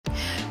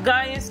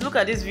Guys, look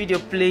at this video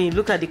playing.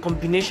 Look at the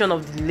combination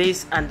of the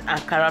lace and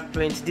Ankara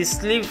print. The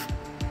sleeve,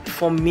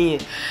 for me,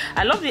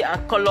 I love the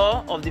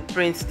color of the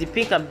print. The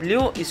pink and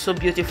blue is so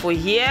beautiful.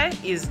 Here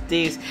is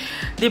this.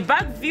 The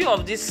back view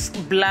of this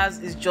blouse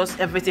is just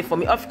everything for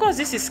me. Of course,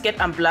 this is skirt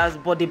and blouse,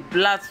 but the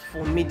blouse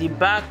for me, the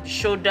back, the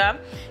shoulder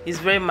is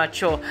very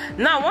mature.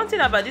 Now, one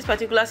thing about this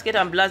particular skirt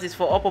and blouse is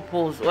for upper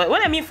pose.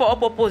 When I mean for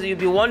upper pose, you'll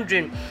be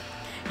wondering,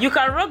 you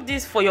can rock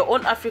this for your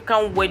own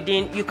African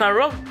wedding. You can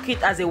rock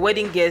it as a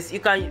wedding guest. You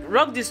can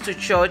rock this to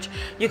church.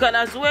 You can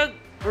as well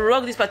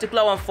rock this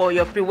particular one for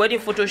your pre-wedding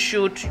photo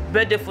shoot,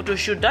 birthday photo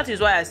shoot. That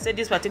is why I said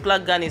this particular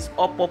gown is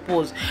upper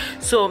pose.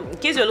 So in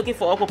case you're looking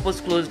for upper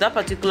pose clothes, that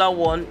particular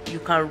one, you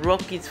can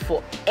rock it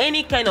for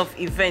any kind of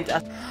event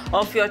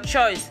of your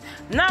choice.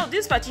 Now,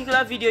 this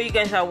particular video you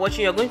guys are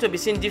watching, you're going to be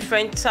seeing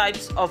different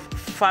types of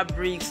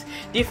fabrics,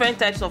 different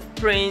types of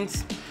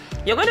prints.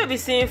 You're going to be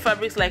seeing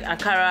fabrics like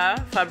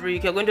Ankara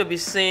fabric. You're going to be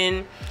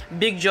seeing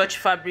Big George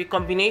fabric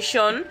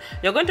combination.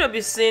 You're going to be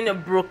seeing a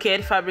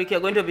brocade fabric. You're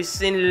going to be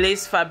seeing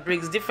lace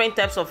fabrics, different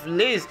types of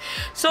lace.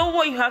 So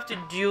what you have to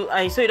do,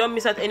 and so you don't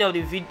miss out any of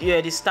the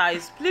video, the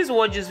styles, please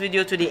watch this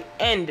video to the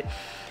end.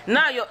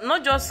 Now, you're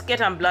not just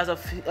skirt and blouse,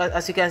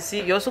 as you can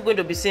see, you're also going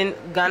to be seeing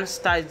gown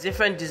styles,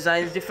 different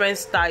designs, different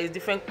styles,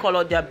 different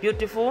color. They are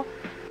beautiful.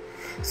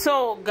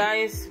 So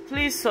guys,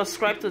 please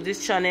subscribe to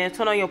this channel,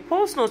 turn on your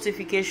post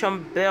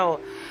notification bell,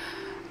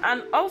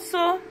 and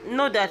also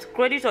know that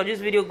credit of this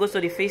video goes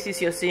to the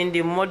faces you're seeing,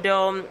 the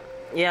model,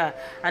 yeah,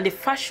 and the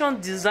fashion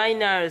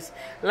designers.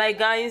 Like,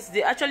 guys,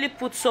 they actually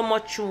put so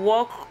much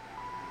work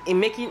in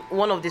making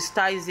one of the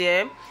styles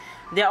here.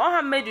 They are all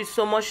handmade with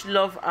so much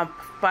love and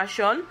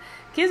passion.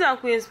 Kings and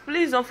queens,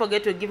 please don't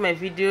forget to give my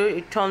video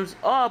a thumbs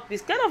up.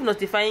 It's kind of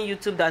notifying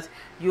YouTube that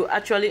you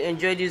actually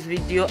enjoyed this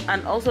video,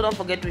 and also don't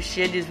forget to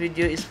share this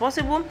video. It's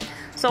possible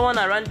someone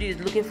around you is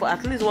looking for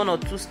at least one or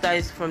two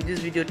styles from this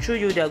video. Through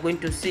you, they are going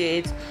to see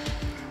it.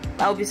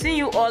 I'll be seeing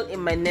you all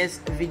in my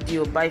next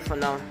video. Bye for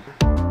now.